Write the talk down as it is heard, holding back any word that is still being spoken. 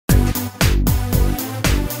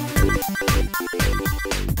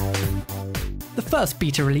first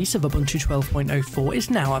beta release of Ubuntu 12.04 is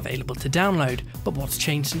now available to download, but what's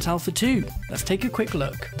changed since Alpha 2? Let's take a quick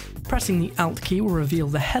look. Pressing the Alt key will reveal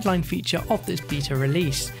the headline feature of this beta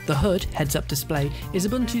release. The HUD heads-up display is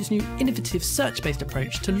Ubuntu's new innovative search-based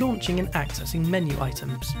approach to launching and accessing menu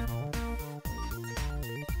items.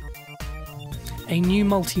 A new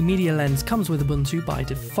multimedia lens comes with Ubuntu by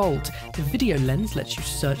default. The video lens lets you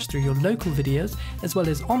search through your local videos as well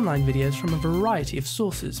as online videos from a variety of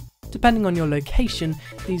sources. Depending on your location,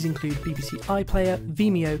 these include BBC iPlayer,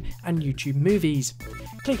 Vimeo and YouTube Movies.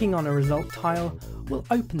 Clicking on a result tile will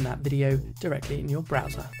open that video directly in your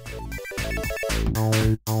browser.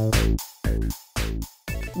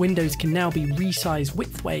 Windows can now be resized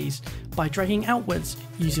widthways by dragging outwards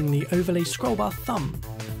using the overlay scrollbar thumb.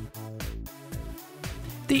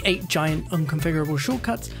 The 8 giant unconfigurable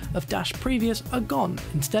shortcuts of Dash Previous are gone,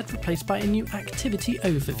 instead replaced by a new activity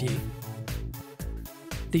overview.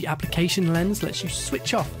 The application lens lets you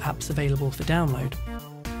switch off apps available for download.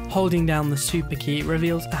 Holding down the super key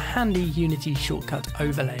reveals a handy Unity shortcut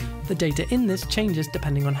overlay. The data in this changes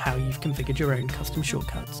depending on how you've configured your own custom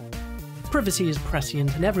shortcuts. Privacy is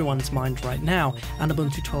prescient in everyone's mind right now, and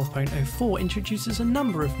Ubuntu 12.04 introduces a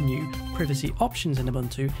number of new privacy options in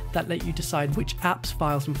Ubuntu that let you decide which apps,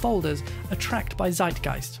 files and folders are tracked by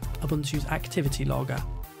Zeitgeist, Ubuntu's activity logger.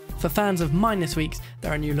 For fans of mindless weeks,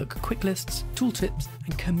 there are new look quick lists, tooltips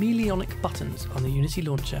and chameleonic buttons on the Unity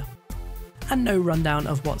launcher. And no rundown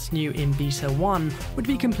of what's new in Beta 1 would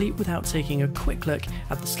be complete without taking a quick look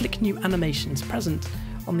at the slick new animations present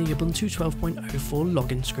on the Ubuntu 12.04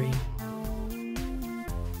 login screen.